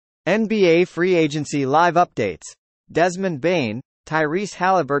NBA free agency live updates. Desmond Bane, Tyrese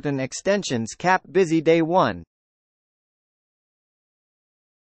Haliburton extensions cap busy day one.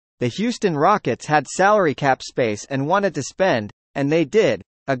 The Houston Rockets had salary cap space and wanted to spend, and they did,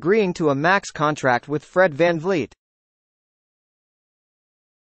 agreeing to a max contract with Fred VanVleet.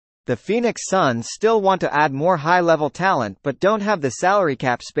 The Phoenix Suns still want to add more high-level talent but don't have the salary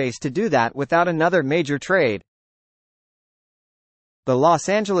cap space to do that without another major trade. The Los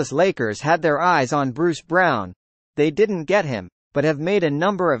Angeles Lakers had their eyes on Bruce Brown. They didn't get him, but have made a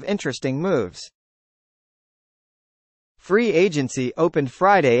number of interesting moves. Free agency opened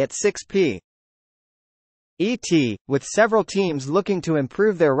Friday at 6 p.m. ET, with several teams looking to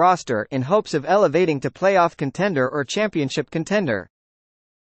improve their roster in hopes of elevating to playoff contender or championship contender.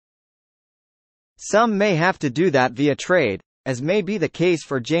 Some may have to do that via trade, as may be the case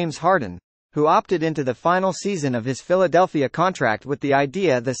for James Harden, who opted into the final season of his Philadelphia contract with the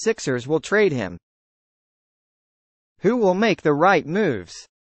idea the Sixers will trade him. Who will make the right moves?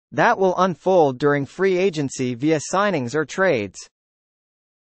 That will unfold during free agency via signings or trades.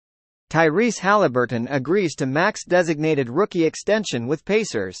 Tyrese Haliburton agrees to max designated rookie extension with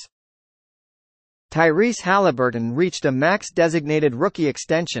Pacers. Tyrese Haliburton reached a max designated rookie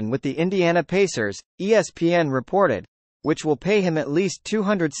extension with the Indiana Pacers, ESPN reported, which will pay him at least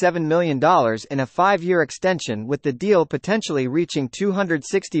 $207 million in a 5-year extension, with the deal potentially reaching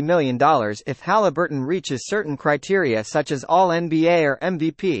 $260 million if Haliburton reaches certain criteria such as All-NBA or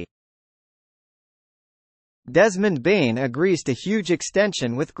MVP. Desmond Bane agrees to huge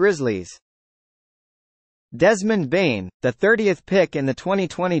extension with Grizzlies. Desmond Bane, the 30th pick in the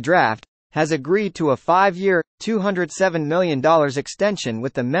 2020 draft, has agreed to a 5-year, $207 million extension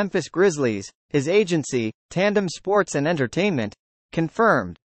with the Memphis Grizzlies, his agency, Tandem Sports and Entertainment,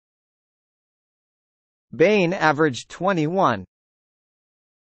 confirmed. Bane averaged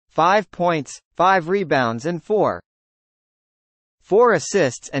 21.5 points, 5 rebounds and 4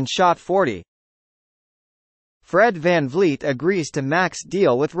 assists and shot 40. Fred VanVleet agrees to max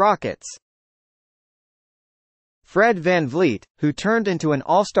deal with Rockets. Fred VanVleet, who turned into an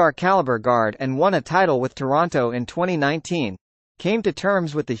all-star caliber guard and won a title with Toronto in 2019, came to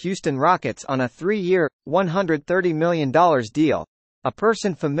terms with the Houston Rockets on a 3-year, $130 million deal. A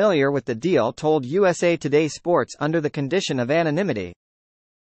person familiar with the deal told USA Today Sports under the condition of anonymity.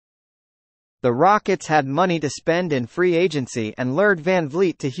 The Rockets had money to spend in free agency and lured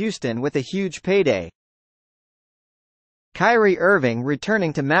VanVleet to Houston with a huge payday. Kyrie Irving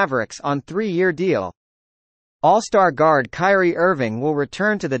returning to Mavericks on 3-year deal. All-star guard Kyrie Irving will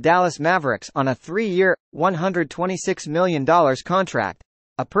return to the Dallas Mavericks on a 3-year, $126 million contract,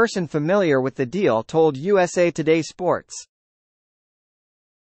 a person familiar with the deal told USA Today Sports.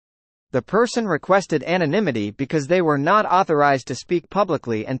 The person requested anonymity because they were not authorized to speak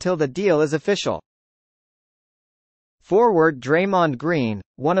publicly until the deal is official. Forward Draymond Green,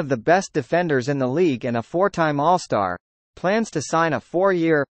 one of the best defenders in the league and a 4-time All-Star, plans to sign a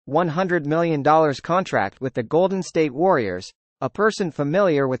 4-year, $100 million contract with the Golden State Warriors, a person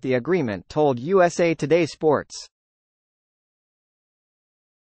familiar with the agreement told USA Today Sports.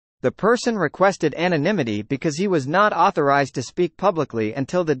 The person requested anonymity because he was not authorized to speak publicly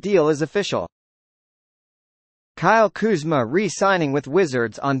until the deal is official. Kyle Kuzma re-signing with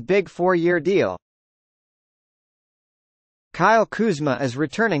Wizards on big 4-year deal. Kyle Kuzma is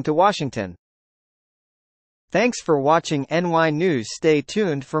returning to Washington. Thanks for watching NY News. Stay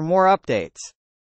tuned for more updates.